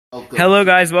Okay. Hello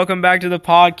guys, welcome back to the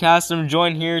podcast. I'm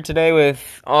joined here today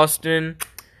with Austin.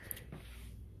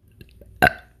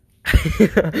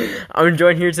 I'm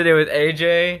joined here today with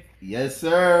AJ. Yes,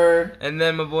 sir. And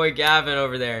then my boy Gavin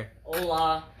over there.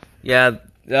 Hola. Yeah,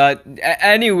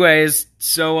 anyways,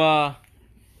 so,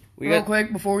 Real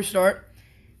quick, before we start,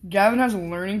 Gavin has a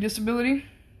learning disability.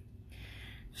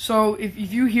 So if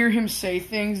you hear him say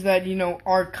things that,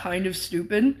 are kind of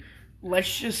stupid,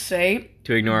 let's just say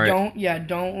to ignore it.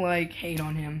 Don't hate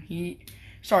on him.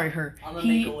 Her. I'm a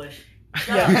Make-A-Wish.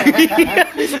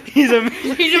 Yeah. He's a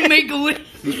Make-A-Wish.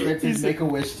 He's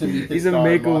Make-A-Wish to meet the He's a star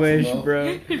Make-A-Wish, Massimo.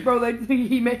 bro. Bro,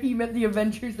 he met the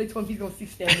Avengers. They told him he's gonna see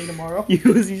Stanley tomorrow. You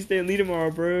will see Stanley tomorrow,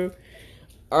 bro.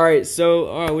 All right, so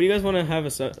what do you guys want to have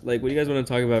what do you guys want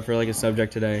to talk about for a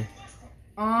subject today?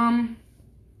 I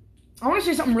want to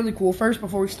say something really cool first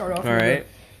before we start off. All right.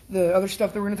 The other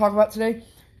stuff that we're gonna talk about today.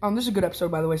 This is a good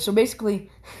episode, by the way. So basically,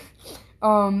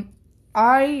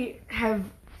 I have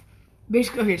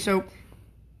basically so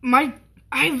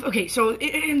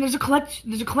there's a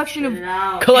collection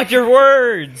of Collect your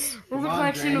words. there's a Come on,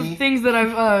 collection Granny. of things that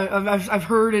I've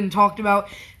heard and talked about,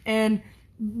 and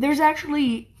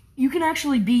you can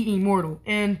actually be immortal.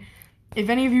 And if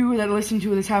any of you that listen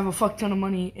to this have a fuck ton of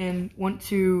money and want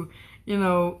to,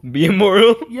 Be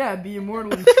immortal. yeah, be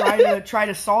immortal and try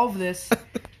to solve this.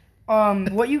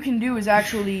 What you can do is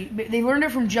actually they learned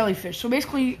it from jellyfish. So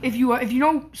basically, if you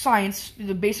know science,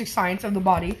 the basic science of the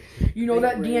body, you know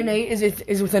that DNA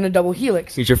is within a double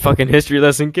helix. It's your fucking history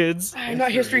lesson, kids.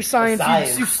 Not history, science.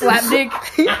 You slap dick.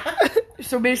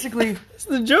 So basically, It's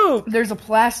the joke. there's a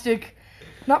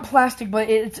not plastic, but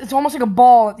it's almost like a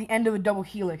ball at the end of a double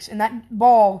helix, and that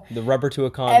ball, The rubber to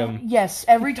a condom.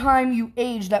 every time you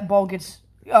age, that ball gets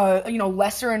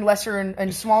lesser and lesser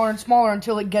and smaller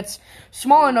until it gets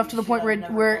small enough to the point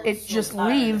where it just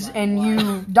leaves and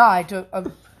you die due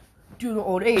to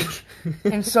old age.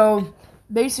 And so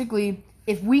basically,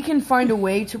 if we can find a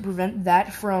way to prevent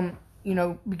that from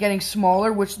getting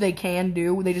smaller, which they can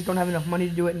do, they just don't have enough money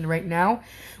to do it right now,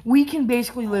 we can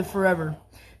basically live forever.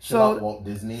 Chill out, So Walt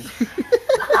Disney.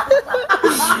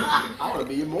 I want to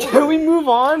be immortal. Can we move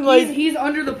on? he's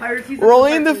under the pirates. We're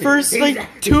only in the first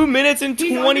 2 minutes and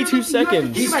He's 22 under the-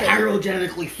 seconds. He's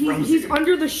cryogenically He's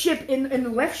under the ship in the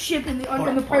left ship in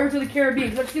the Pirates of the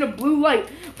Caribbean. 'Cause I've seen a blue light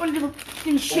under the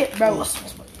fucking ship, bro.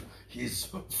 He's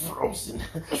frozen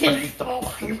beneath the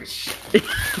Irish.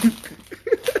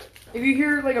 If you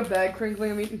hear a bag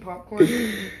crinkling, I'm eating popcorn.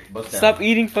 Stop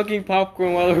eating fucking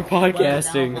popcorn while we're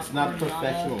podcasting. It's not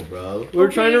professional, bro. We're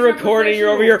Okay, trying to it's not record and you're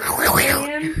over here.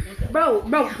 Man, bro,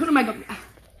 put a mic up.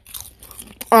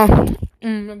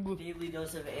 Daily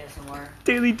dose of ASMR.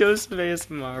 Daily dose of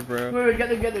ASMR, bro. Wait,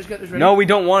 get this ready. No, we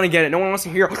don't want to get it. No one wants to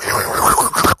hear.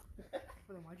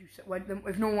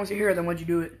 If no one wants to hear it, then why'd you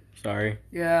do it? Sorry.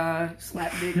 Yeah,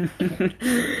 slap dick.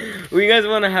 We guys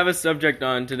want to have a subject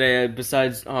on today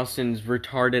besides Austin's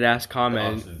retarded ass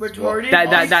comment. Retarded.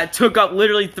 That took up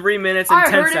literally 3 minutes and I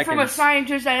 10 heard seconds. it from a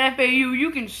scientist at FAU.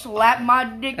 You can slap my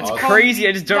dick. That's and crazy, call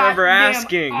I just don't remember goddamn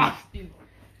asking. Austin.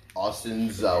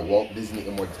 Austin's Walt Disney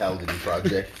Immortality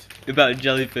Project. About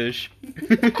jellyfish.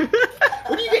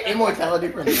 Where do you get immortality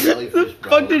from jellyfish, bro?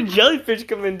 Fuck did jellyfish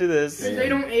come into this? They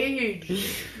don't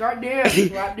age. Goddamn.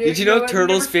 Slap dick. Did you know what?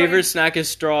 turtles' Never favorite studied- snack is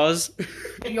straws?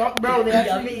 Bro, they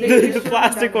actually. The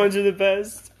plastic ones are the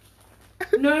best.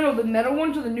 No, the metal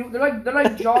ones are the new. They're like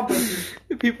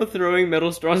jawbreakers. People throwing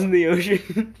metal straws in the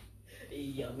ocean.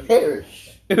 Yummy.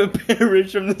 Perish.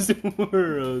 Perish from this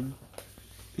world.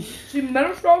 See,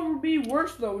 metal straws would be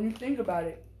worse though when you think about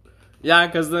it. Yeah,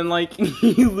 because then,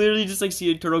 you literally just,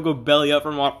 see a turtle go belly up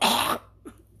from water.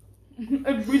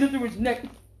 And breathe it through its neck.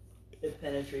 It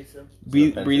penetrates them.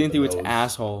 Breathing through its Nose.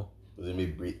 asshole. Let me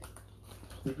breathe.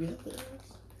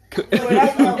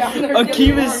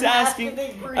 Akeem is asking.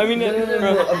 I mean, I'm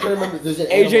bro, trying to remember. There's an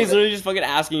AJ's animal literally just fucking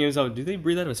asking himself, do they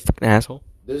breathe out of his fucking asshole?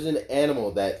 there's an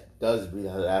animal that does breathe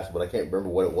out of the ass, but I can't remember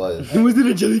what it was. Was it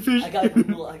a jellyfish? I got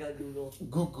Google.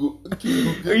 Google.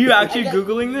 Are you actually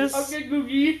Googling this? Okay,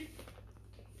 Googie.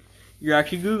 You're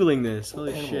actually Googling this.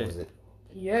 What Holy animal was shit. it?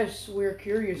 Yes, we're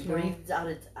curious now. Breathes out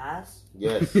its ass.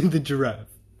 Yes. The giraffe.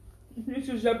 This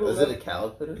is zebra. Was it a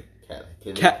caterpillar? Cat-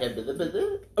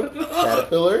 Caterpillar?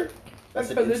 That's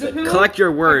an insect. Caterpillar? Collect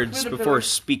your words Clit before pitter.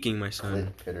 speaking, my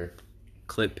son. Clit pitter.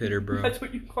 Clit pitter, bro. That's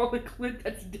what you call a clit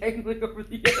that's dangling over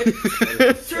the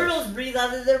edge. Turtles breathe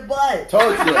out of their butt.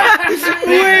 Told you.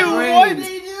 Wait, what?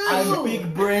 They do. I'm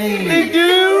big brain. They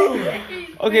do?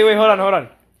 Okay, wait, hold on.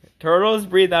 Turtles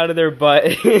breathe out of their butt.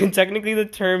 Technically, the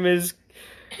term is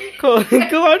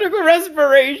Ecological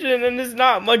respiration, and is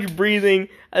not much breathing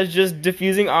as just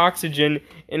diffusing oxygen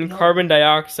and carbon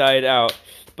dioxide out.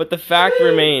 But the fact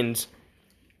remains.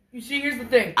 You see, here's the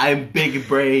thing. I'm big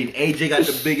brain. AJ got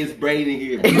the biggest brain in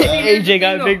here. AJ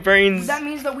got big brains. That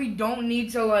means that we don't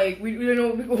need to we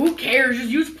who cares? Just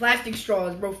use plastic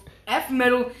straws, bro. F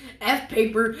metal, F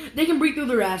paper. They can breathe through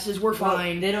their asses. We're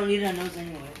fine. They don't need a nose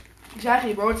anyway.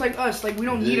 Exactly, bro. It's like us. Like we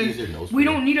don't need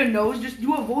a nose. Just do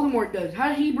what Voldemort does. How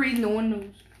did he breathe? No one knows.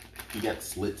 He got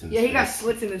slits in his Yeah, he face. got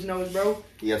slits in his nose, bro.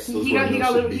 He got slits He where got his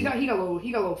nose should be.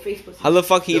 little face pussy. How the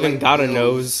fuck he They're even like got a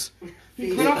gills. nose?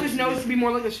 He cut off his nose to be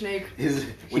more like a snake. His- He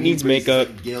when needs breathes, makeup.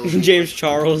 it's like gills. James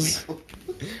Charles.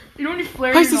 You know when you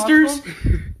flare Hi, your sisters.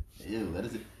 nostrils? Ew, that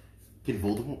is it. Can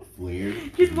Voldemort flare?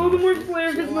 His Voldemort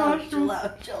flares his Chill out, nostrils.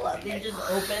 chill out. They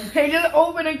just open. They just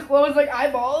open and close like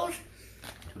eyeballs.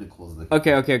 Put it close the-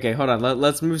 Okay, hold on.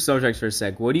 Let's move subjects for a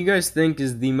sec. What do you guys think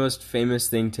is the most famous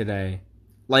thing today?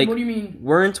 Like, What do you mean?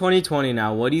 we're in 2020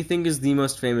 now. What do you think is the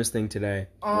most famous thing today?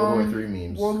 World War III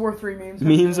memes. World War III memes.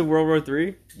 Memes of World War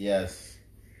III? Yes.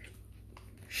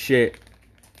 Shit.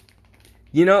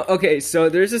 You know, okay, so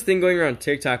there's this thing going around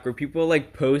TikTok where people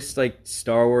like post like Lego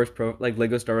Star Wars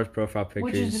profile pictures.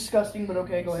 Which is disgusting, but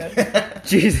okay, go ahead.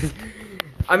 Jesus.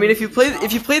 I mean, if you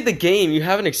played the game, you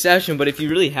have an exception, but if you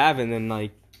really haven't, then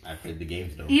like I played the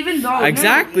games though. Even though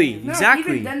Exactly.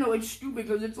 Even then though, it's stupid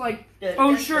because it's like,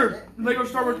 oh sure, Lego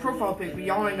Star Wars profile pic, but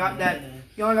y'all ain't got that.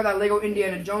 Y'all ain't got that Lego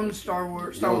Indiana Jones Star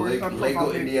Wars Lego profile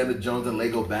pic. Indiana Jones and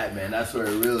Lego Batman. That's where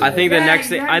it really. I think the Yeah, next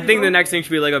thing exactly, bro. the next thing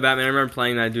should be Lego Batman. I remember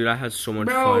playing that, dude. I had so much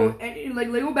Bro, fun. and like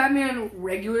Lego Batman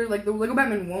regular, like the Lego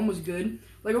Batman 1 was good.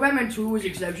 Lego Batman 2 was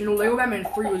exceptional. Lego Batman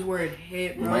 3 was where it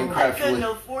hit, bro. Minecraft. I couldn't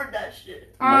afford that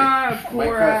shit. Poor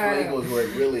Minecraft ass. Lego is where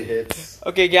it really hits.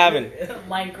 Okay, Gavin.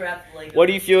 Minecraft Lego. What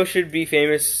do you feel should be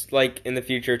famous like in the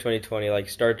future of 2020? Like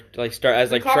start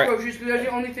as like Cockroaches, because that's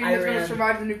the only thing that's gonna Iran.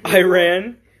 survive the nuclear war.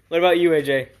 Iran. What about you,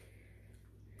 AJ?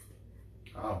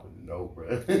 I don't know, bro.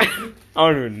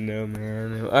 I don't even know,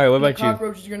 man. All right, what about The you?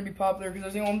 cockroaches are gonna be popular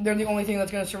because they're the only thing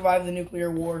that's gonna survive the nuclear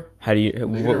war. How do you?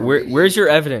 Where's your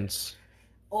evidence?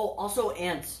 Oh, also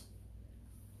ants.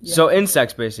 Yeah. So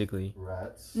insects, basically.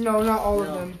 Rats. No, not all of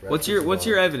No. them. What's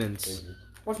your evidence?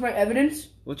 What's my evidence?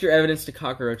 What's your evidence to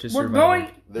cockroaches We're surviving?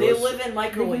 going. They live in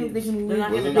microwaves. they can They're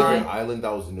not live- gonna Wasn't there an die. island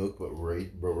that was nuked,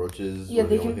 but roaches Yeah, were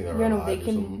they the only can. thing that Yeah, were no, alive they or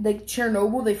can. something? Like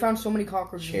Chernobyl, they found so many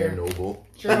cockroaches there. Chernobyl.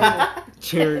 Chernobyl.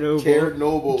 Chernobyl,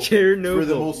 Chernobyl. Chernobyl. For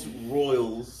the most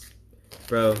royals.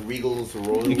 bro. Regals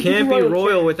royals. You can't be Royal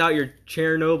royal without your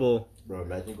Chernobyl. Bro,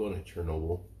 imagine going to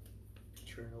Chernobyl.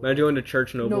 Imagine going to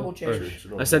Church Noble. Noble Church.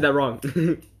 I said that wrong. If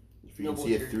you can Noble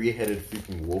see a Church. 3-headed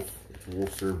freaking wolf, it's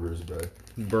wolf servers, bro.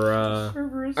 Bruh.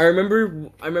 Servers. I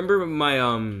remember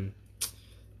my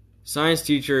science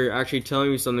teacher actually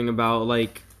telling me something about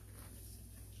like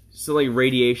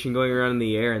radiation going around in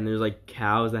the air, and there's like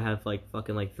cows that have like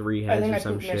fucking like 3 I heads think or I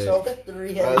some pooped shit. myself.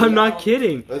 I'm not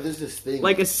kidding. Oh, there's this thing.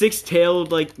 Like a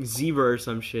 6-tailed like zebra or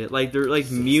some shit. Like they're like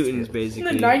mutants The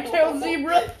basically. nine-tailed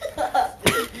zebra.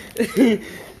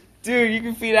 Dude, you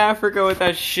can feed Africa with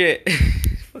that shit.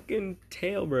 Fucking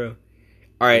tail, bro.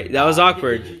 All right, that was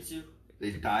awkward.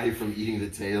 They die from eating the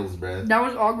tails, bro. That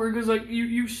was awkward because like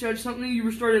you said something,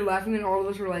 you started laughing, and all of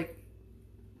us were like,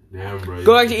 Damn, bro.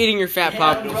 Go back to eating your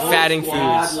fatting The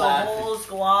foods. whole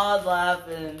squad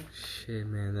laughing. Shit,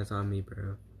 man, that's on me,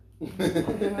 bro.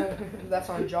 "That's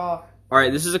on Jaw." All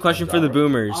right, this is a question for the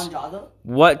boomers. On Java?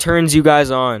 What turns you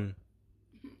guys on?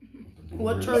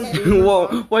 What turns boomers Whoa,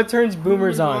 on? what turns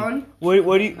boomers on? What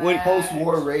do you what?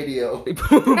 Post-war radio.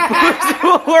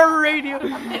 Post-war radio.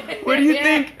 What do you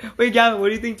think? Wait, Gavin, what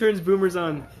do you think turns boomers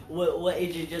on? What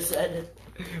AJ just said.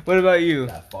 What about you?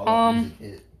 That follow music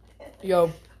hit.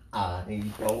 Yo, I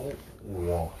don't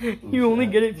want. you only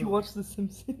get it if you watch The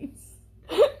Simpsons.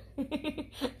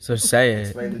 So say it.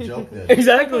 Explain the joke then.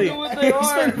 Exactly. I don't know what they are.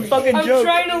 Explain the fucking I'm joke.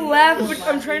 trying to laugh, but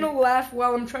I'm trying to laugh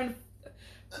while I'm trying to.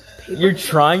 You're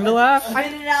trying to laugh?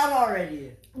 Spit it out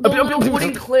already.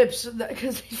 Putting clips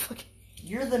because they fucking.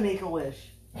 You're the Make-A-Wish.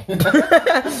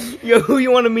 Yo, who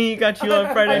you want to meet? Got you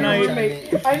on Friday I'm your night.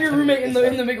 roommate. I'm your roommate in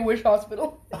the Make-A-Wish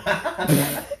hospital.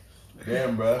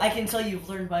 Damn, bro. I can tell you've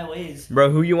learned my ways.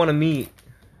 Bro, who you want to meet?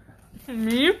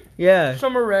 Me, Yeah.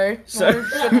 Summer Rae.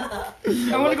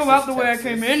 I want to go out the way I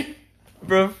came in.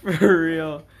 Bro, for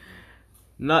real.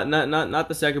 Not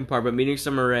the second part, but meeting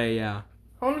Summer Rae, yeah.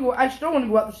 I want to go. I still want to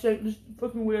go out the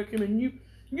fucking way I came in.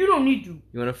 You don't need to.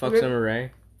 You want to fuck Okay. Summer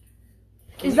Rae?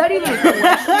 Is that even a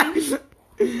question?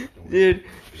 Dude,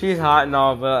 she's hot and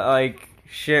all, but like,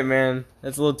 shit, man.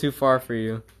 That's a little too far for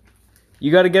you.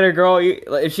 You gotta get a girl,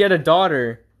 if she had a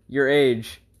daughter your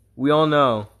age, we all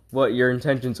know. what your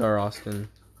intentions are, Austin.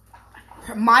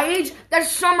 My age?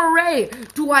 That's Summer Rae.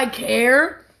 Do I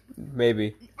care?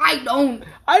 Maybe. I don't.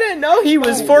 I didn't know he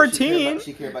was Oh, 14.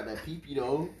 She care about that peep, you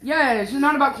know. Yeah, it's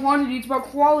not about quantity, it's about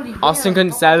quality. Austin Damn,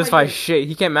 couldn't oh, satisfy wait. shit.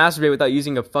 He can't masturbate without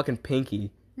using a fucking pinky.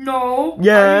 No.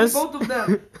 Yes. I use both of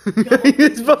them.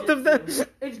 It's both of them.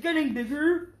 It's getting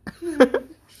bigger.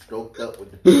 Stroked up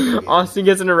with the peep. Austin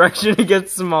gets an erection, it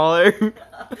gets smaller.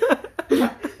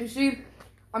 You see,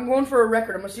 I'm going for a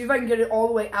record. I'm gonna see if I can get it all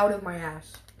the way out of my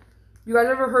ass. You guys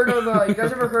ever heard of? He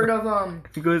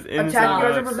goes Attack? inside. You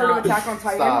guys ever heard of Attack on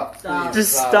Titan? Stop. Stop. Please,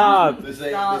 Just stop. This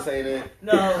Stop. ain't it.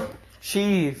 No.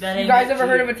 Chief. That You ain't guys it, ever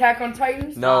heard Chief. of Attack on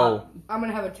Titan? No. I'm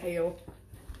gonna have a tail.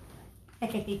 My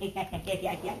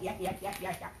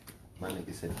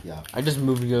nigga said, yeah. I just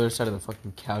moved to the other side of the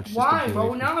fucking couch. just Why, to be bro?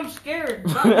 away Now I'm scared.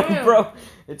 from- Goddamn. Bro,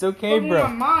 it's okay, Fucking my bro.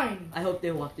 mind. I hope they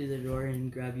walk through the door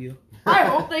and grab you. I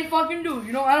hope they fucking do.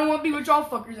 You know, I don't want to be with y'all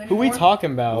fuckers anymore. Who we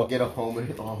talking We'll about? get a home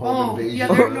Oh, invasion. yeah,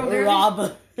 there are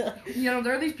Rob.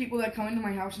 there are these people that come into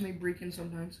my house and they break in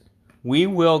sometimes. We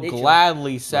will They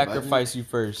gladly sacrifice you I'm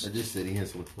first. just sitting here,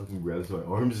 someone fucking grabs my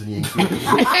arms and yanks me.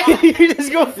 You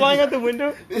just go flying out the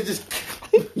window? It's just.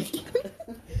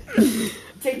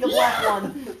 Take the black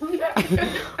one.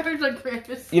 I was like,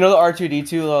 Krampus. You know the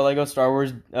R2D2 Lego Star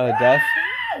Wars death?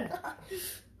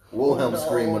 Wilhelm Oh, no.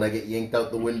 scream when I get yanked out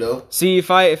the window. See,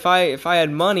 if I had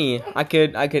money, I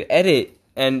could edit,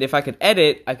 and if I could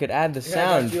edit, I could add the Here, I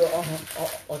got sound. you.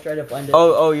 I'll try to find it.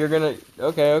 Oh, you're gonna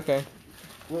okay.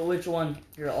 Which one?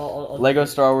 Here, I'll Lego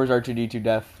Star Wars R2D2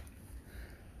 death.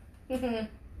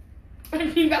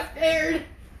 He got scared.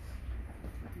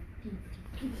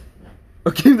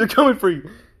 Okay, they're coming for you.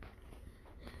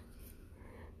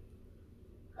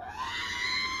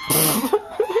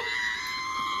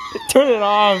 Turn it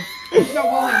off. That's not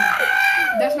Wilhelm.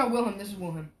 That's not Wilhelm. This is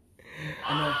Wilhelm.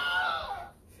 I know.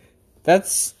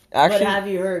 That's But actually. have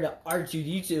you heard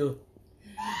R2D2?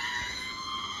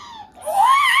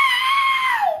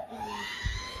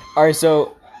 All right,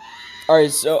 so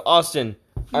Austin,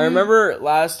 I remember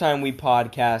last time we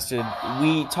podcasted,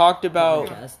 we talked about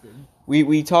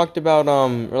we talked about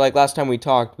or like last time we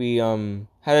talked, we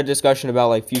had a discussion about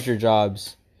like future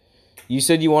jobs. You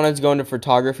said you wanted to go into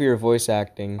photography or voice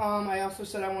acting. I also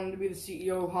said I wanted to be the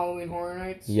CEO of Halloween Horror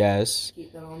Nights. Yes.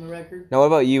 Keep that on the record. Now what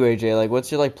about you, AJ? Like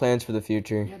what's your like plans for the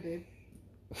future? Yeah, babe.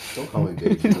 Don't call me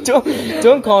baby.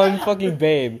 don't call him fucking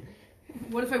babe.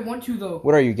 What if I want to though?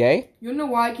 What are you, gay? You know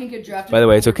why I can't get drafted? By the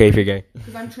way, it's okay if you're gay.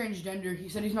 Because I'm transgender. He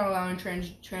said he's not allowing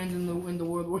trans in the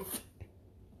World War.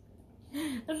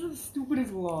 That's the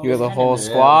stupidest law. You got the whole Yeah,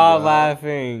 squad bro.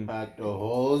 laughing. Packed the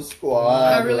whole squad.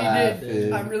 I really laughing.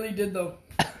 did. I really did though.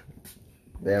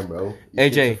 Damn, bro. You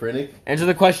AJ. Schizophrenic? Answer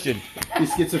the question.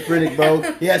 He's schizophrenic, bro.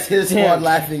 He has his squad Damn.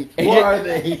 laughing. AJ. What are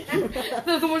they?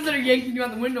 They're the ones that are yanking you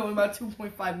out the window in about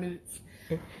 2.5 minutes.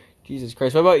 Jesus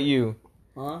Christ. What about you?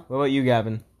 Huh? What about you,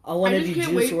 Gavin? I want I to just be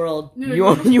can't Juice wait. World. No, You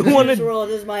want you Juice want to World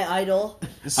is my idol.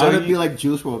 I want to be like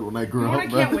Juice WRLD when I You grow know what I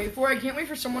up, can't bro. wait for? I can't wait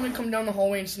for someone to come down the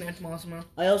hallway and snatch Massimo.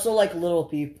 I also like Little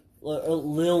Peep.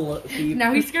 Lil Peep.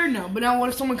 Now he's scared now, but now what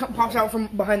if someone pops out from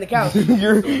behind the couch?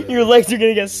 your legs are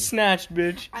gonna get snatched,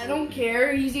 bitch. I don't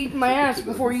care. He's eating my ass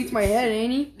before he eats my head,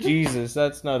 ain't he? Jesus,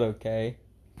 that's not okay.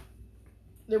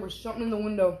 There was something in the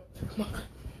window.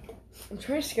 I'm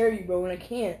trying to scare you, bro, and I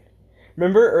can't.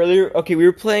 Remember earlier? Okay, we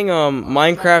were playing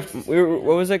Minecraft.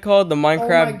 What was it called? The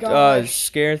Minecraft gosh.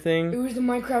 scare It thing. was the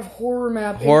Minecraft horror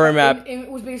map. Horror map. And it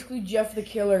was basically Jeff the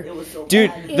Killer. It was so Dude,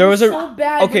 bad. It there was was a so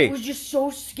bad. okay. But it was just so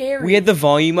scary. We had the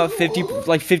volume up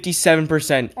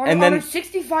 57%, on, and on a then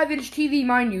 65-inch TV,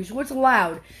 mind you, so it's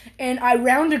loud. And I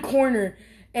round a corner,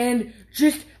 and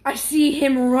just I see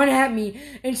him run at me,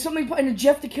 and and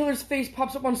Jeff the Killer's face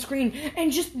pops up on screen,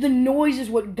 and just the noise is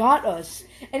what got us.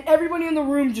 And everybody in the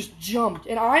room just jumped,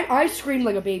 and I screamed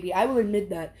like a baby. I will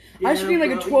admit that. I screamed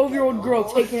like a 12-year-old girl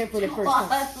taking it for the first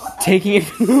time. taking it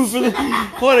for the.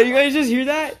 Hold on, you guys just hear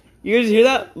that? You guys hear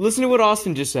that? Listen to what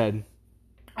Austin just said.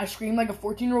 I screamed like a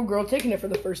 14-year-old girl taking it for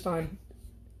the first time.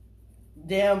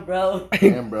 Damn, bro.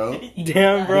 Damn, bro.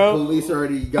 Damn, The bro. police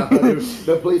already got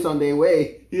the police on their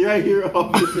way. Yeah, you're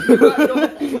officer.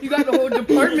 You got the whole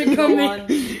department coming.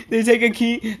 They take a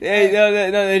key. No,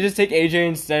 they just take AJ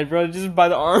instead, bro. Just by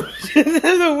the arm to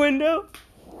the window.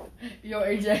 Yo,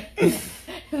 AJ.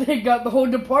 They got the whole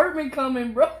department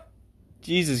coming, bro.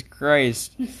 Jesus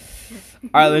Christ. All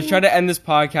right, let's try to end this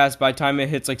podcast by the time it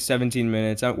hits like 17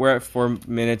 minutes. We're at 4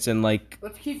 minutes and like...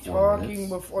 Let's keep 4 talking minutes?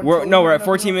 before... We're at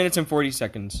 14 minutes and 40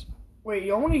 seconds. Wait,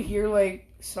 y'all want to hear, like,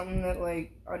 something that,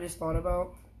 like, I just thought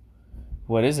about?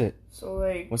 What is it? So,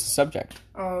 like... What's the subject?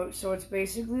 So it's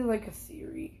basically, like, a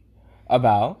theory.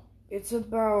 About? It's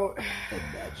about.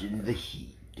 Imagine the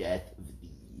heat, death of the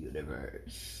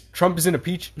universe. Trump is in a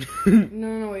peach.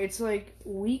 No. It's like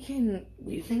we can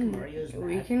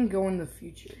go in the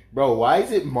future. Bro, why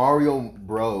is it Mario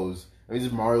Bros? I mean,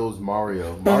 it's Mario's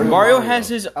Mario. Mario has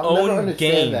his I'll never own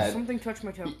understand game. that. Something touched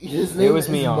my toe. His name was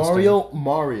is me, Austin.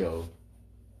 Mario.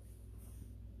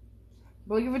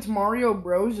 But like, if it's Mario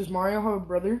Bros, does Mario have a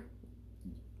brother?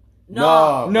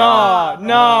 No.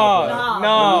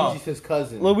 Luigi's his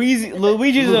cousin. Luigi's a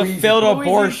Luigi. failed Luigi's-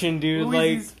 abortion, dude.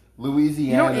 Luigi's- You know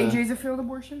Louisiana. AJ's a failed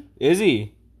abortion? Like, is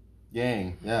he?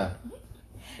 Gang, yeah.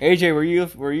 AJ, were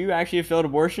you actually a failed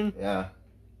abortion? Yeah.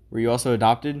 Were you also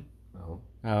adopted? No.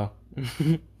 Oh.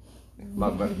 My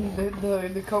bad.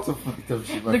 The coat. Some fucked up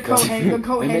shit, my The coat friend. hanger. The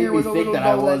coat They made hanger me was a think little that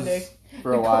I dull that was day.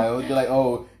 for a while. They're like,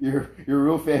 oh, your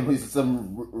real family's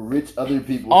some rich other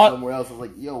people Au- somewhere else. I was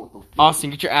like, yo, what the fuck? Austin,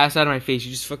 get your ass out of my face.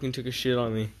 You just fucking took a shit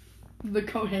on me. The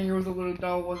coat hanger was a little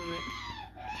dull, wasn't it?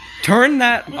 Turn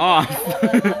that off.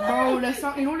 Oh,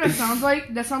 you know what that sounds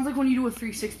like? That sounds like when you do a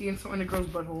 360 in a girl's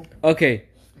butthole. Okay,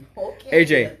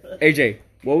 AJ,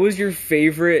 what was your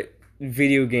favorite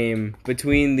video game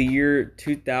between the year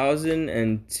 2000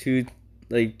 and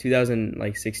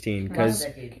 2016? Last Because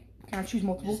decade. Can I choose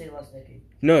multiple? Just say last decade.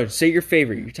 no, say your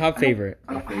favorite, your top favorite.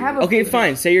 I have a Okay, favorite.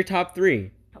 fine. Say your top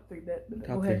three. Top three, bet.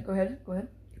 Top Go ahead.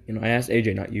 You know, I asked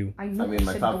AJ, not you. I I mean,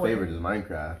 my said top go ahead. favorite is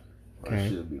Minecraft.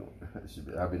 Okay.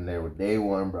 I've been there with day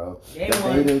one, bro. Day the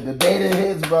one. the beta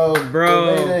hits, bro.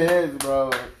 Bro. The beta hits,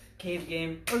 bro. Cave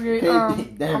game. Okay,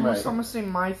 Damn I'm right. gonna say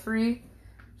my three.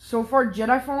 So far,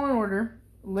 Jedi Fallen Order,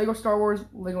 Lego Star Wars,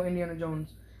 Lego Indiana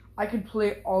Jones. I could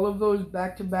play all of those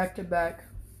back to back to back.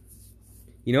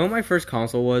 You know what my first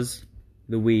console was?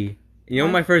 The Wii. You know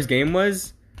what my first game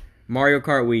was? Mario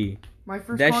Kart Wii. My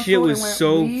first That console, shit was it went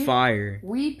so Wii, fire.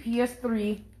 Wii,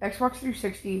 PS3, Xbox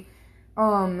 360,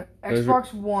 Those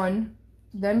Xbox One,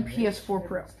 then PS4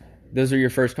 Pro. Those are your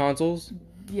first consoles?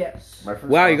 Yes. My first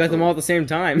Wow, you got them console- all at the same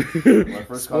time. My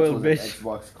first console Spoiled was an bitch.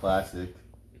 Xbox Classic.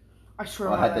 I swear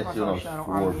I to had God, that my shit on Shadow,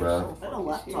 4, I'm bro. so I had a fucking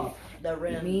laptop that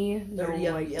ran Me, 30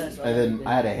 no, like- FPS. And then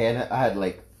I had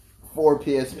like 4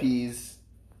 PSPs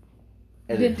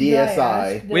and a Did I ask?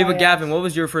 DSi. Did Wait, I but Gavin, ask? what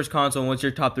was your first console and what's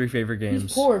your top 3 favorite games?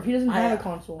 He's poor if he doesn't have I- a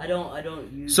console. I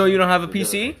don't use. So you don't have a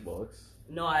PC? Xbox.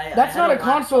 No, I. That's I had not a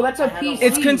console, laptop. that's a I had PC.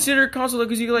 It's See? considered console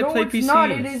because you can like no, play it's PC.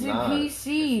 not. It is a not.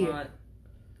 PC. It's not.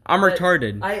 I'm But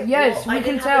retarded. Yes, we I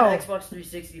can didn't have an tell. Xbox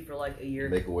 360 for like a year.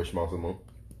 Make a wish, Massimo.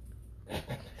 I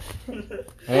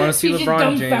want to see He's just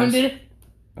LeBron James. dumbfounded.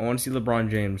 I want to see LeBron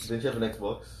James. Didn't you have an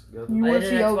Xbox? You I want had to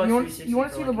an see? Xbox You 360 want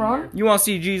to for see like a LeBron? year. You want to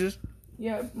see Jesus?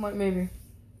 Yeah, maybe.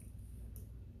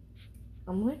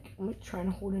 I'm like trying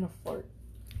to hold in a fart.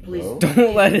 Please. No?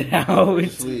 Don't let it out.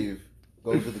 Just leave.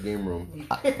 Go to the game room.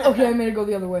 Okay, I made it go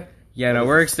the other way. Yeah, no,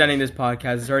 we're extending this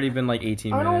podcast. It's already been like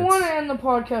 18 I minutes. don't want to end the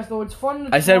podcast though. It's fun.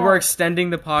 To I said we're talk. extending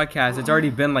the podcast. It's already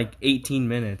been like 18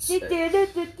 minutes.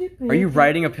 Are Are you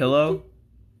riding a pillow?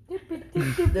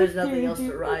 There's nothing else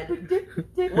to ride.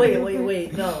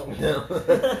 Wait, no.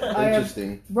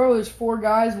 Interesting. Bro, there's 4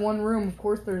 guys, 1 room. Of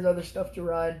course, there's other stuff to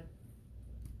ride.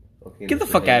 Okay, Get the Mr.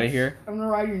 fuck out of Hayes. here. I'm gonna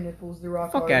ride your nipples. They're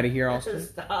rock Fuck hard. out of here, Austin.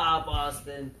 Stop,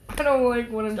 Austin. I don't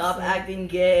like what I'm Stop saying. acting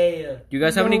gay. Do you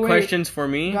guys have No, any wait. questions for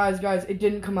me? Guys, it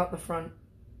didn't come out the front.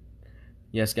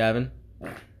 Yes, Gavin.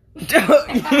 Yo,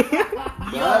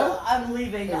 I'm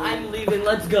leaving.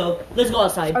 Let's go. Let's go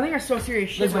outside. I think I so serious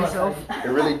shit Let's go myself. outside.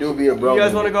 It really do be a bro. You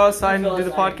guys want to go outside and Let's do go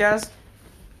the outside. podcast?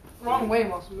 Wrong way,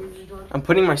 Muscle. I'm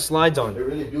putting my slides It on.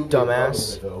 really do be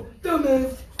Dumbass. a bro with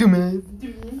it,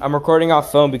 Dumbass. I'm recording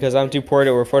off phone because I'm too poor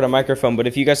to record a microphone. But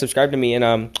if you guys subscribe to me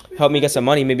and help me get some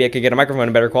money, maybe I could get a microphone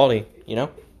in better quality. You know?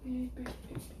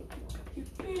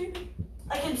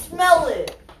 I can smell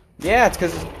it. Yeah, it's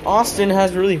because Austin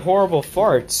has really horrible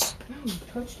farts.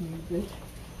 Touch me, bitch.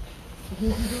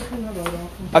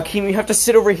 Akeem, you have to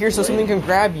sit over here so something can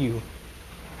grab you.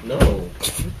 though. No.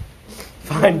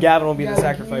 Fine, Gavin will be the Guys,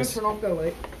 sacrifice. Can you turn off that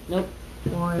light? Nope.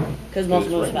 Why? Because most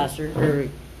moves faster. Or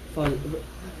fun.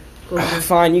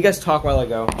 Fine, you guys talk while I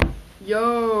go.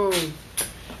 Yo.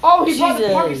 Oh, he brought the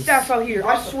Jesus. party staff out here.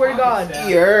 I swear to God.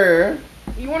 Here.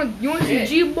 You wanna see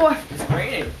G boy? It's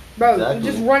raining. Bro,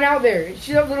 Exactly. just run out there.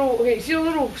 See that little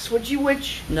switchy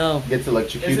witch? No. Gets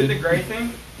electrocuted. gray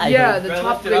thing? Yeah, the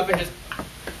top lift it up big and thing.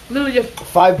 Literally just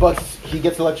 $5, he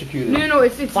gets electrocuted. no,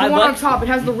 it's the $5 one on top. It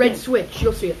has the red switch.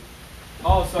 You'll see it.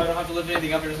 Oh, so I don't have to lift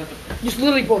anything up, I just have to... Just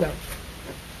literally pull down.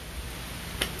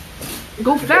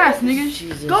 Go fast, niggas.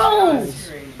 Jesus Go!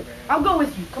 Christ. I'll go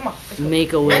with you. Come on. Let's go.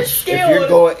 Make a wish.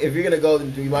 If you're gonna go,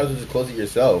 then you might as well just close it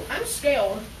yourself. I'm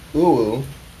scaled. Ooh.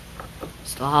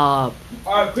 Stop.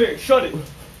 Alright, quick, shut it.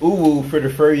 Ooh, for the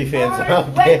furry fans I'm out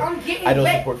wet, there. I'm getting I don't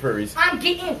wet. support furries. I'm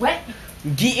getting wet.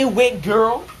 Getting wet,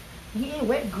 girl. Getting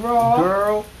wet, girl.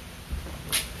 Girl.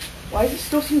 Why does it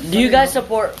still seem Do you sunny, guys bro?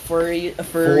 support furries?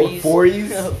 Furries?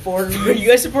 Furries? You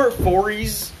guys support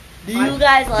fories? Do you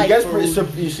guys like you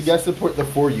furries? guys support the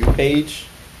For You page?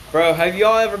 Bro, have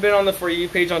y'all ever been on the For You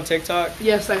page on TikTok?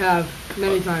 Yes, I have.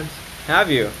 Many times. Have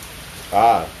you?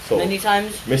 Ah, so Many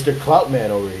times? Mr. Cloutman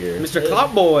over here. Mr.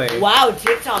 Clout Boy. Wow,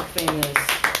 TikTok famous.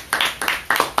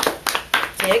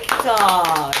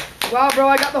 TikTok. Wow, bro,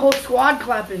 I got the whole squad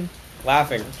clapping.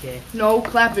 Laughing. Okay. No,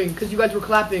 clapping, because you guys were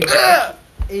clapping.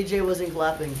 AJ wasn't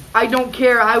clapping. I don't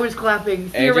care, I was clapping.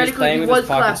 AJ's Theoretically, playing he with was his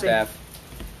pocket clapping. staff.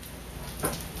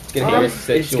 It's gonna Um, hit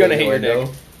your, it's gonna hit your dick.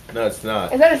 No, it's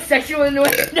not. Is that a sexual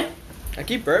innuendo? I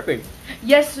keep burping.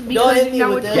 Yes, because hit me now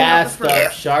with it's that. Gas not the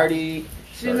stuff, Shardy.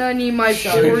 Said I need my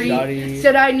Shoddy. furry.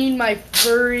 Said I need my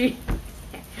furry.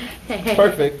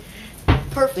 Perfect.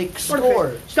 Perfect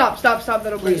score. Stop,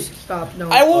 that'll Please. please. Stop, no.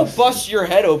 I will bust your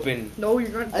head open. No, you're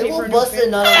gonna I pay for will a new bust fan.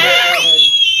 a nut on your head.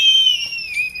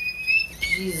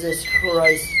 Jesus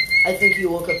Christ. I think you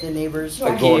woke up the neighbors.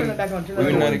 No, going- turn that back on. Turn we're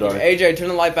that going back on. dark. AJ, turn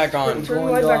the light back on. Turn the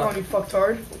going light back dark. on, you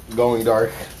fucktard. Going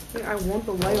dark. I want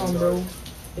the light on, bro.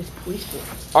 It's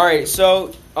peaceful. Alright,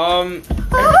 so,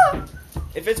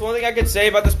 if it's one thing I could say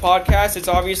about this podcast, it's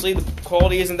obviously the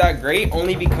quality isn't that great,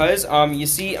 only because, you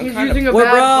see, He's using a We're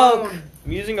bad broke. phone.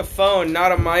 I'm using a phone,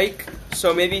 not a mic.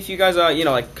 So maybe if you guys,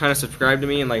 like, kind of subscribe to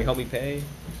me and, like, help me pay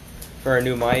for a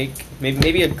new mic,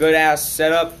 maybe a good ass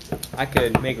setup, I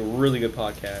could make a really good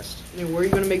podcast. Hey, where are you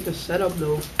gonna make the setup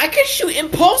though? I could shoot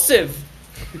Impulsive.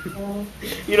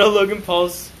 You know Logan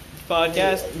Pulse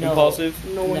podcast, No. Impulsive.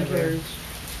 No one Never. cares.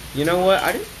 You know what?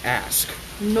 I didn't ask.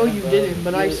 No, you didn't.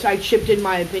 But I chipped in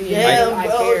my opinion. Damn, I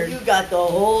bro, cared. you got the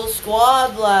whole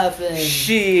squad laughing.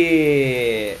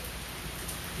 Shit.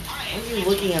 Why are you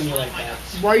looking at me like that?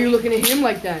 Why are you looking at him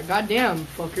like that? Goddamn,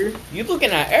 fucker. You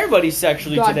looking at everybody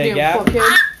sexually today, Goddamn, Gab?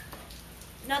 fuckhead.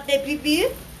 Not that pee-pee?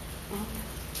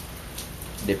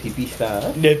 The pee-pee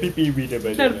stuff.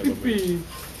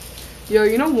 Yo,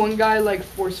 you know one guy like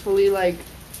forcefully like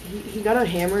he got a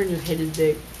hammer and just hit his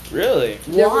dick. Really?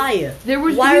 There was- Why? There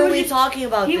was Why he are was we just- talking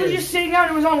about He this? was just sitting down.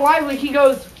 It was on live. Like he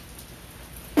goes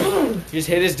You just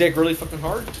hit his dick really fucking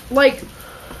hard? like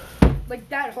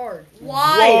that hard.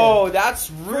 Why? Whoa, that's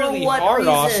really what hard,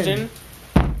 reason? Austin.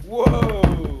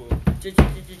 Whoa.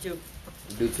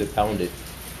 Ch-ch-ch-ch-ch. Dude said pound it.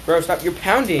 Bro, stop. You're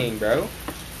pounding, bro.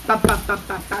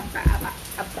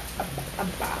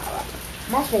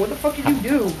 Massimo, what the fuck did you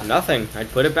do? Nothing. I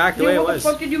put it back the way Dude, it what was. the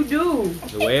fuck did you do?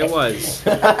 The way it was.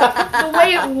 The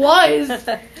way it was.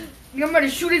 I'm about to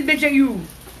shoot this bitch at you.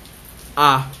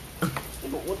 Ah.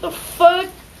 What the fuck?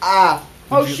 Ah!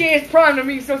 Oh shit, it's Prime. I'm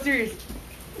being so serious.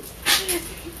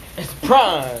 It's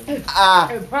Prime. Ah!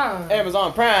 It's Prime.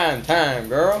 Amazon Prime time,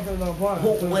 girl.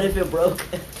 What if it broke?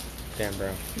 Damn,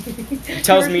 bro.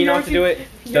 Tells me not to do it.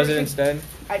 you Does ever it seen- instead.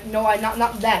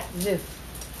 Not that. This.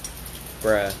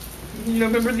 Bruh. You know,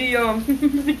 remember the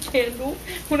the candle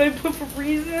when I put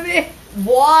Febreze in it?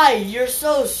 Why? You're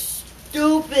so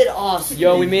stupid, Austin.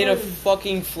 Yo, we made a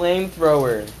fucking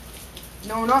flamethrower.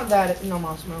 No, not that. No,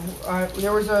 Massimo.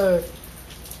 There was a.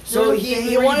 So there was a thing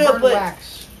he where you wanted to burn put.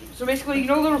 wax. So basically, you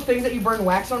know, little things that you burn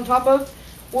wax on top of.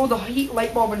 Well, the heat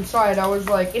light bulb inside, I was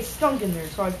like, it stunk in there,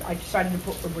 so I decided to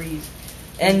put Febreze.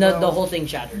 And the Well, whole thing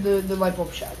shattered. The light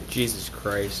bulb shattered. Jesus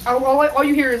Christ. All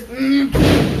you hear is.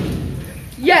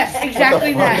 Yes,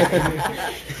 exactly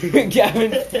that.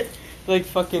 Gavin, like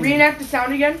fucking Reenact the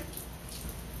sound again.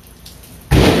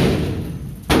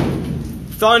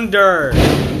 thunder.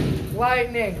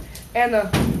 Lightning and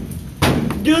the.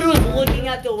 Dude was looking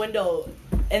out the window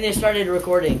and they started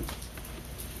recording.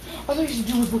 I thought you said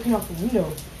dude was looking out the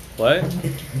window. What?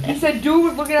 He said dude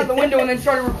was looking out the window and then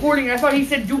started recording. And I thought he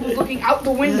said dude was looking out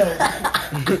the window.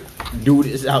 Dude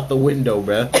is out the window,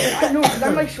 bruh. I know, because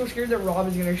I'm like so scared that Rob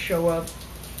is gonna show up.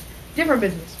 Different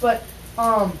business, but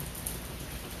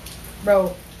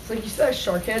bro, it's like you said, a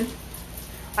shark head.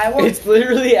 It's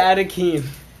literally Anakin.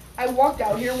 I walked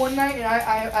out here one night and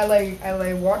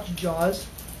I watched Jaws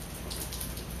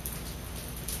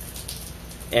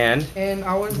And and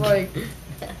I was like,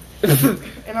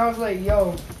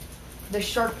 yo, this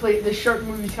shark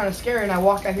movie's kind of scary. And I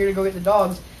walk out here to go get the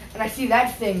dogs, and I see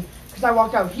that thing because I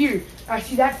walked out here. And I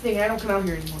see that thing, and I don't come out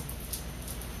here anymore.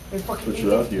 It's fucking. But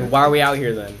you're out here. why are we out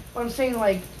here then? I'm saying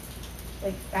like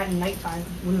at nighttime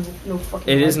when there's no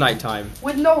fucking. It is lights. nighttime.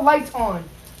 With no lights on.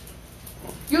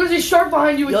 Yo, there's a shark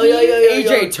behind you. Yo, yo, yo, yo.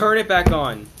 AJ, turn it back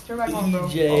on. Turn back on, bro.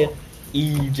 EJ.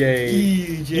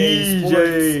 EJ. EJ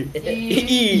Sports.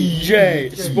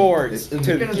 EJ Sports. Spin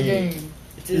To of the the game. game.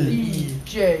 It's an E.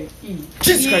 E-J-E.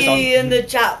 Jesus Christ, E in the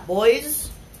chat, boys.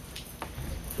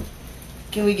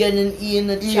 Can we get an E in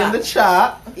the E chat? in the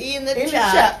chat. E in the In the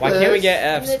chat. chat. Why can't we get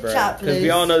In F's, the bro? chat, Because we please.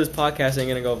 all know this podcast ain't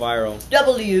gonna go viral.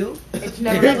 W. It's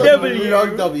never W. New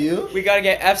York W. We gotta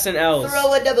get F's and L's.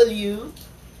 Throw a W.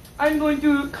 I'm going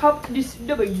to cop this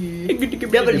W.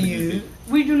 W.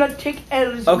 We do not take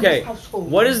L's Okay, in this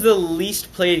household. what is the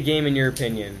least played game in your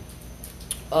opinion?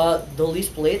 The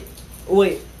least played.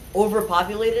 Wait,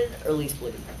 overpopulated or least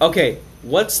played? Okay,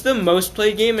 what's the most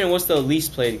played game and what's the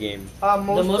least played game? Most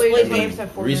most played played games game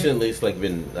at Fortnite. Recently, it's like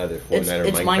been either It's Fortnite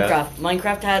or Minecraft.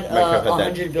 Minecraft had Minecraft had that.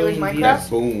 100 billion It was views, Minecraft?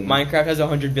 Boom. Minecraft has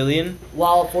 100 billion,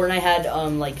 while Fortnite had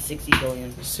like 60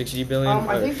 billion. 60 billion.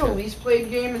 I Oh, think the shit. least played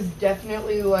game is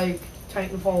definitely like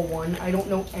Titanfall 1. I don't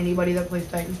know anybody that plays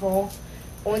Titanfall.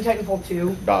 Only Titanfall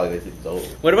 2. Golly, this is old.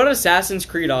 What about Assassin's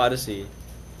Creed Odyssey?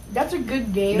 That's a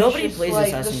good game. Nobody It's just, plays like,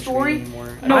 Assassin's the story. Creed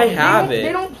anymore. No, I they have don't- it.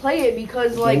 They don't play it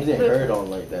because like Games ain't the, heard on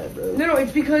like that, bro. no,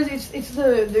 it's because it's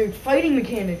the fighting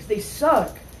mechanics. They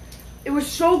suck. It was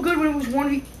so good when it was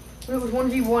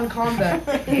 1v1 combat.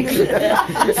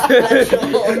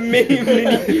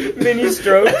 mini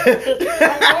stroke. I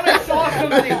thought I saw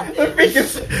something. The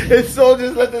freaking his soul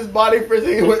just left his body for a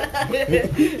second.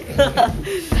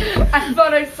 I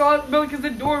thought I saw it because the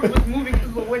door was moving because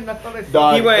of the wind. I thought I saw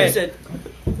Dog. He went.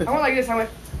 I went like this. I went.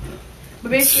 But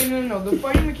basically, no. The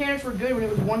fighting mechanics were good when it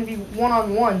was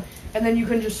 1v1, and then you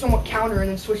can just somewhat counter and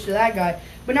then switch to that guy.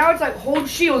 But now it's like hold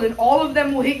shield and all of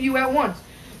them will hit you at once.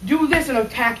 Do this and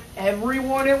attack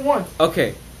everyone at once.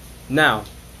 Okay, now,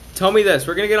 tell me this.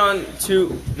 We're gonna get on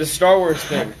to the Star Wars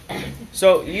thing.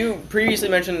 So you previously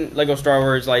mentioned Lego Star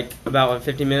Wars like about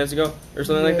 15 minutes ago or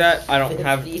something like that. I don't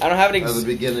have it. At the Ex-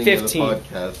 beginning 15. of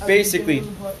the podcast. Basically,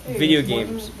 Hey, video what-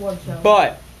 games. what's up?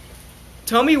 But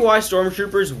tell me why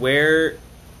stormtroopers wear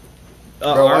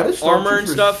Bro, why does armor and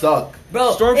Stormtroopers stuff. suck?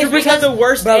 Bro, Stormtroopers it's because- have the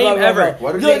worst Bro, aim bro, ever.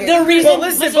 Why do The, they the reason, But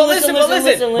listen.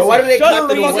 But why do they Shut clap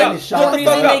the in fuck when up. they Shut shot? the the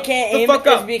them? reason fuck they up. can't The aim fuck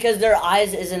is up. because their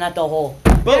eyes isn't at the hole.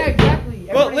 Yeah, But, exactly. but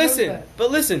Everybody knows listen, that.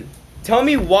 but listen. Tell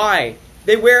me why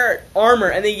they wear armor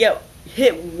and they get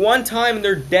hit one time and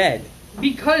they're dead.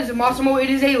 Because Massimo, it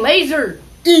is a laser.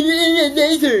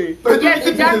 Laser. Yes,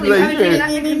 exactly. You haven't taken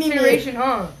that into consideration,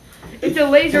 huh? It's a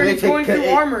laser and it's going through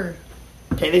armor.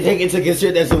 Can they take into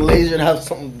consideration that's a laser and have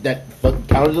something that fucking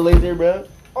counters a laser, bro?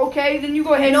 Okay, then you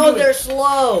go ahead No, and do they're it.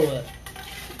 slow.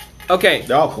 Okay,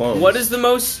 They're all clones. what is the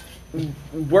most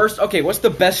worst? Okay, what's the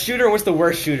best shooter and what's the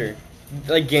worst shooter?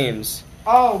 Like games.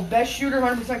 Oh, best shooter,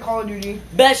 100% Call of Duty.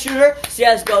 Best shooter,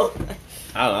 CS:GO.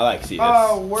 I don't know. I like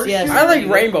CS. Worst Yes. shooter. I like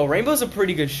Rainbow. Rainbow's a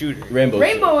pretty good shooter. Rainbow's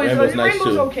Rainbow's nice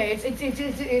too. okay.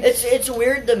 It's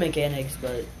weird the mechanics,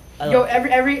 but I Yo, like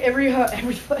every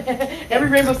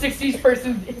Rainbow Six Siege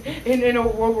person in a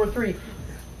World War III.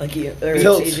 like you.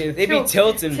 Tilt. They be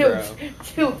tilting, bro.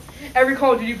 Tilt. Every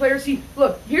Call of Duty player. See,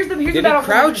 look, here's the They be battle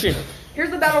crouching. formation. Here's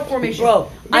the battle formation.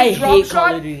 Bro, They I drop hate shot,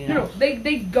 Call of Duty now. No,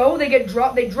 they go, they get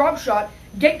drop, they drop shot,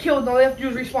 get killed, and all they have to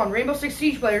do is respawn. Rainbow Six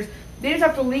Siege players, they just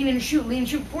have to lean and shoot.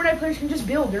 Fortnite players can just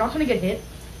build. They're not gonna get hit.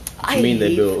 I mean they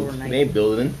hate build? Fortnite. They ain't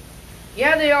building.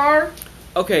 Yeah, they are.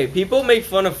 Okay, people make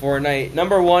fun of Fortnite.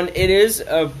 Number one, it's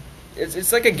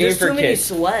like a game There's for too many kids.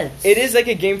 sweats. It is like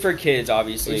a game for kids,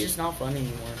 obviously. It's just not fun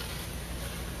anymore.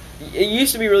 It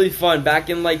used to be really fun back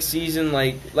in like season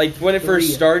like when it first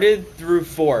 3. started through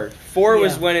 4. 4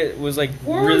 was Yeah. when it was like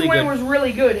Four really was when good. it was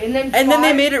really good, and then And then they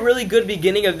five- made it really good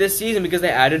beginning of this season because they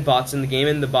added bots in the game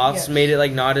and the bots Yes. made it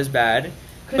like not as bad.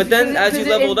 'cause- But then as you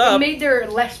because leveled it up, made there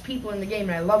less people in the game,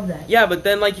 and I love that. yeah, but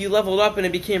then like you leveled up and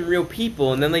it became real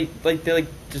people and then they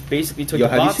just basically took Yo,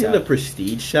 the have you bots seen out. the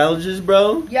prestige challenges,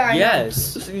 bro? Yeah, I know.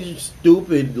 Yes. This is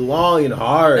stupid, long, and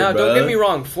hard, Now, bro. don't get me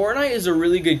wrong. Fortnite is a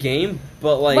really good game,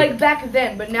 but Like back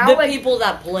then, but now The like people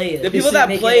that play it. The people see, that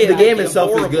make play it The it, game it's itself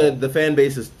horrible. is good. The fan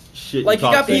base is shit. Like you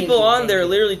got toxic. people on Thank there you.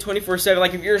 literally 24/7.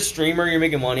 Like if you're a streamer, you're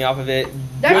making money off of it.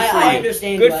 That's Good for fine. you.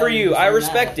 understand Good you, for I you. I understand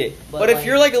respect that. it. But, But if like-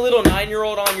 you're like a little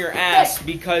 9-year-old on your ass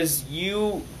because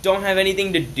you don't have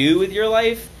anything to do with your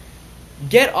life,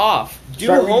 get off. Do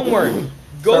Start reading- homework.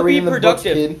 Go start be reading the books,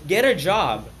 productive. kid. Get a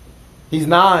job. He's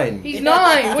 9. he's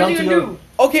 9. What's he Come gonna to do?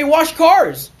 Okay, wash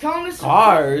cars. Tell him to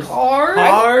Cars? Cars?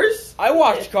 Cars? I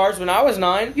watched Cars when I was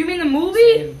 9. You mean the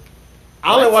movie?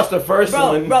 I only watched the first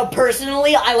one. Bro,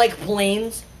 personally, I like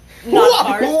planes. Not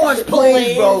cars. Who wants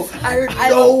planes, bro? I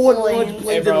No love one planes. wants Hey,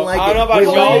 planes. bro, Didn't like I don't know it. about Wait,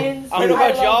 y'all. planes. I don't know I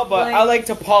about love y'all, but I planes. like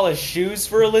to polish shoes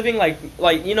for a living. Like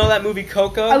you know that movie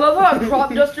Coco. I love how a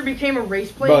crop duster became a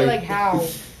race plane. Bro, Like how?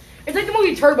 It's like the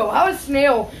movie Turbo. How does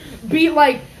Snail beat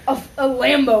like a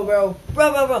Lambo, bro.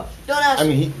 Bro. Don't ask. I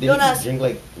mean, Don't did he ask. drink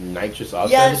like nitrous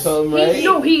oxide Yes. or something, right?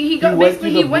 No, he got went basically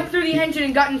through he the- went through the engine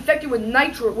and got infected with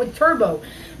with turbo.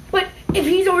 But if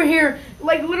he's over here,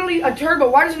 like literally a turbo,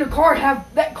 why doesn't a car have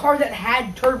that car that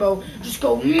had turbo just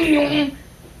go?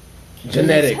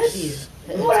 Genetics.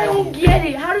 What I don't get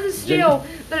it. How does a scale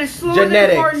that is slower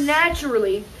Genetics. than a car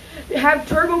naturally have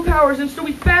turbo powers and still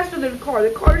be faster than a car?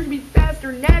 The car should be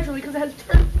faster naturally because it has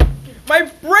turbo. My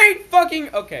brain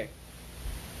fucking okay.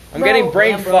 I'm Bro, getting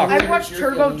brain Lambo. fucked. I've watched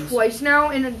Your Turbo feelings. twice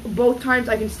now, and both times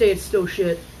I can say it's still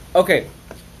shit. Okay,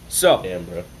 so Damn,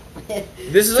 bro.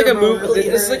 this is like a Turbo move. really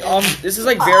This is like off. This is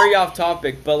like very off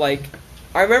topic, but like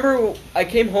I remember I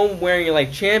came home wearing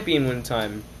like Champion one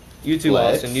time. You too,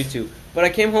 Flex. Austin. You too. But I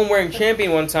came home wearing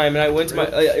Champion one time, and I went to my.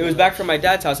 It was back from my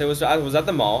dad's house. I was at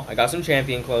the mall. I got some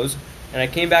Champion clothes, and I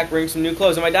came back wearing some new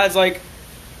clothes. And my dad's like,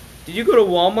 "Did you go to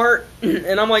Walmart?"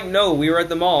 And I'm like, "No, we were at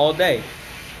the mall all day."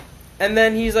 And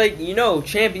then he's like,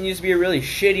 Champion used to be a really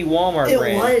shitty Walmart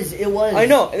brand. It was. I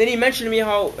know. And then he mentioned to me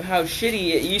how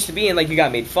shitty it used to be, and like you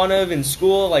got made fun of in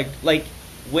school, like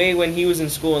way when he was in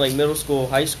school, like middle school,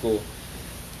 high school.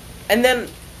 And then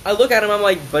I look at him, I'm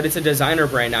like, but it's a designer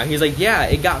brand now. He's like, yeah,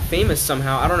 it got famous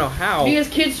somehow. I don't know how. Because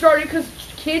kids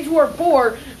who are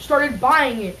poor started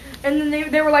buying it. And then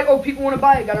they were like, oh, people want to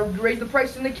buy it, gotta raise the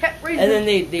price, and they kept raising And it.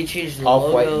 then they changed the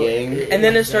Off-white logo. gang. And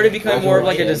then it started becoming more of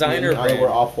like a designer I brand.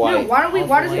 wear off-white. No, why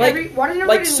doesn't Like- everybody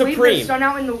like leave their Supreme. sun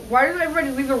out in the? Why doesn't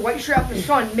everybody leave their white shirt out in the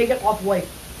sun and make it off white?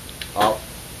 Oh.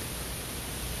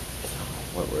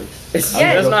 What works? It's,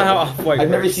 Yeah. that's not how Off-White I've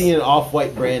never works. seen an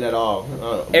off-white brand at all.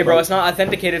 Hey, bro, it's not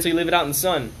authenticated, so you leave it out in the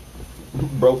sun.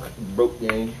 broke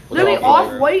gang. Literally,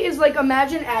 Off-White. off white is like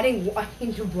imagine adding white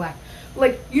into black.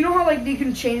 Like you know how like they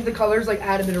can change the colors, like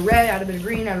add a bit of red, add a bit of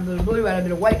green, add a bit of blue, add a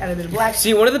bit of white, add a bit of black.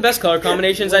 See, one of the best color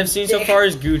combinations I've seen so far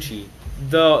is Gucci.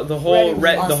 The whole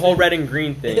Red and the whole red and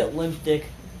green thing. Limp dick.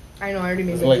 I know, I already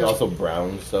made It's that like joke. also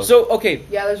brown stuff. So okay,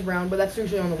 Yeah, there's brown, but that's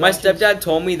usually on the my watches. stepdad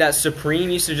told me that Supreme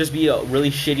used to just be a really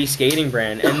shitty skating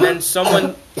brand, and then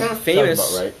someone famous,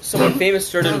 Sounds about right. someone famous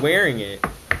started wearing it,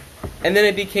 and then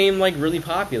it became like really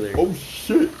popular. Oh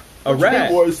shit! A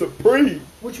rat. Boy Supreme.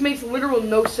 Which makes literal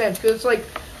no sense because it's like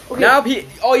okay, Now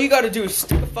all you gotta do is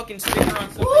stick a fucking sticker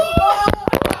on something.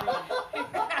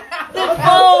 The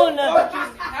phone!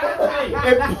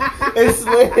 It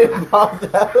slid and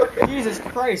popped out. Jesus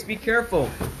Christ, be careful.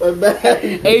 My bad.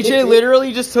 AJ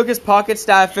literally just took his pocket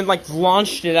staff and like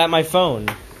launched it at my phone.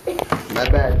 My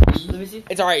bad. Let me see.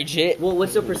 It's alright, Jit. Well,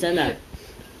 what's the percent at?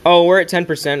 Oh, we're at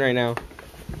 10% right now.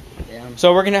 Damn.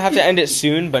 So we're gonna have to end it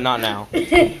soon, but not now.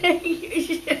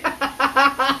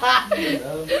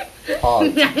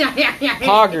 Pause.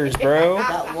 Poggers, bro.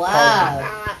 That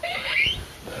laugh.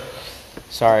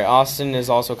 Sorry, Austin is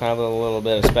also kind of a little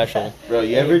bit of special. Bro,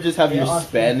 you ever just have your Yeah.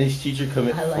 Spanish teacher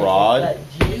commit I like fraud?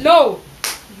 that. no.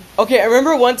 Okay, I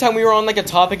remember one time we were on like a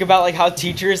topic about like how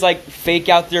teachers like fake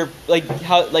out their like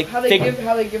how like How they fake, give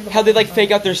the how they like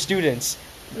fake out their students.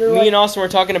 They're Me like- and Austin were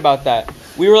talking about that.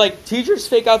 We were like, teachers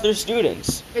fake out their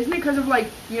students. Isn't it because of like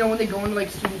when they go into like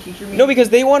student teacher meetings? No, because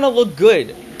they want to look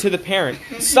good to the parent.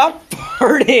 Stop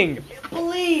farting.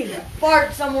 Please,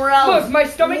 fart somewhere else. Look, my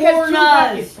stomach has Warn two us.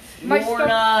 pockets. My Warn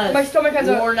us. my stomach has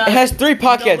a. Warn us. It has 3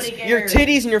 pockets. Nobody Your cares.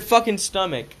 titties and your fucking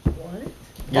stomach. What?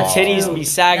 Your Aw. titties two. be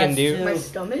sagging, That's dude. two. My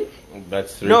stomach?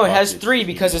 That's 3 No, it has pockets. 3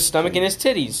 because his stomach and his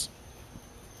titties.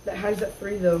 How is that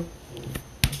 3 though?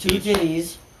 2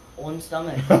 titties, 1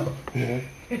 stomach.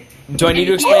 Do I need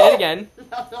to explain it again?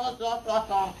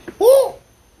 Woo!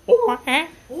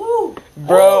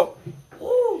 Bro,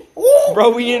 Woo! bro,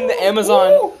 we need the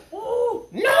Amazon. Woo!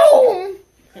 No!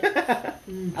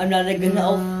 I'm not a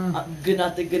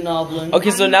not the goblin.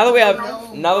 Okay, so now that we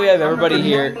have everybody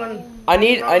here, I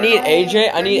need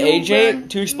AJ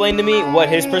to explain to me what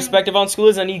his perspective on school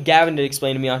is. I need Gavin to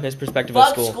explain to me on his perspective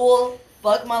on Fuck school.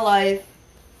 Fuck my life.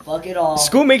 Fuck it all.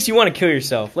 School makes you want to kill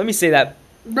yourself. Let me say that.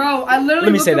 Bro, I literally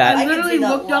Let me looked say up, that. I I can literally say that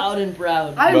looked up. loud and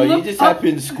proud. I Bro, you looked just up. type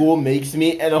in school makes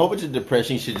me, and a whole bunch of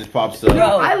depressing shit just pops up. Bro.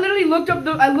 I literally looked up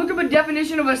a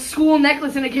definition of a school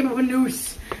necklace and it came up a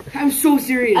noose. I'm so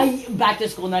serious. Back to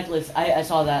school necklace. I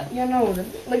saw that. Yeah, no,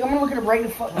 like I'm gonna look at it right in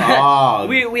the fuck. Ah,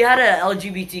 We had a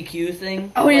LGBTQ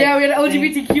thing. Oh yeah, we had an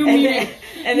LGBTQ and meeting.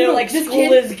 and they're like, this school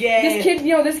kid- is gay.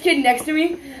 This kid next to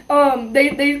me,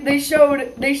 they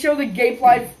showed the gay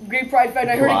pride fest. And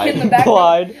I heard a kid in the back.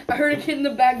 Pride. I heard a kid in the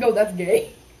back go, "That's gay."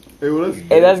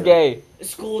 Hey, that's gay.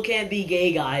 School can't be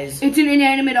gay, guys. It's an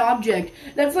inanimate object.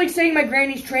 That's like saying my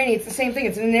granny's tranny. It's the same thing.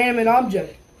 It's an inanimate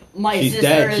object. My She's sister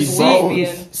dead. is She's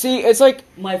lesbian. bones. See, it's like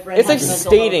My friend It's has like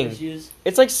mental health stating. issues.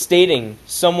 It's like stating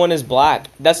someone is black.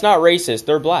 That's not racist.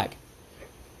 They're black.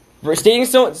 Stating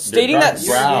dark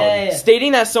brown. Yeah.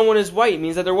 stating that someone is white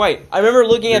means that they're white. I remember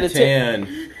looking at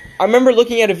I remember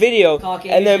looking at a video, and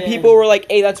then Caucasian. people were like,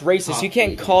 "Hey, that's racist. You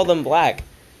can't call them black."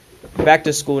 Back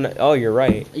to school. Oh, you're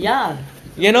right. Yeah.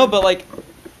 You know, but like,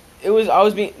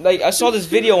 I saw this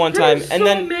video one time, and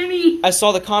then many. I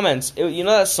saw the comments. You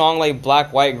know that song like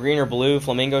black, white, green, or blue,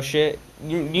 flamingo shit.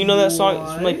 You know that song?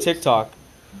 It's from like TikTok.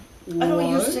 I don't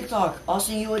use TikTok.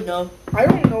 Austin, you would know. I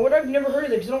don't know it. I've never heard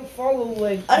of it because I don't follow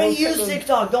like. I don't those use type of-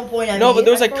 TikTok. Don't point at me. No, but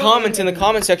there was I like follow comments in the him.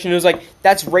 comment section. It was like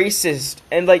that's racist,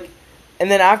 and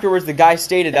then afterwards the guy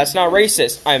stated that's not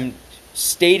racist. I'm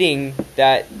stating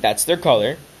that that's their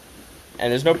color,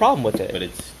 and there's no problem with it. But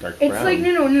it's dark It's brown. like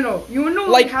no. You wanna know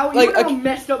Like- how like, you know how okay.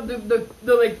 messed up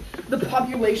the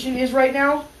population is right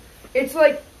now? It's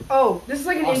like this is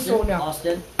like an insult now,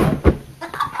 Austin.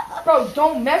 bro.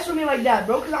 Don't mess with me like that,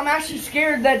 bro, because I'm actually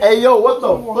scared that. Hey, yo, what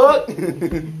the fuck?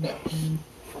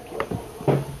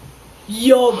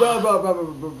 Yo,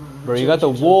 bro. Bro, you got the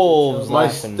wolves My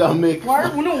laughing. stomach. Why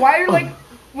are you like?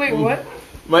 Wait, what?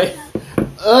 My.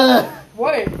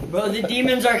 What? Bro, the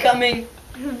demons are coming.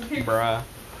 Bruh.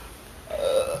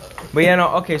 But yeah, no.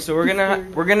 Okay, so we're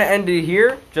gonna end it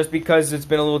here just because it's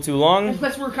been a little too long.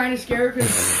 Plus, we're kind of scared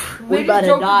because We about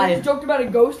to die. joked about a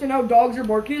ghost and how dogs are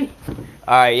barking.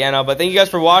 All right, yeah, no. But thank you guys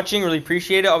for watching. Really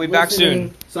appreciate it. I'll be back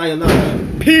soon. Sayonara.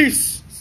 Peace.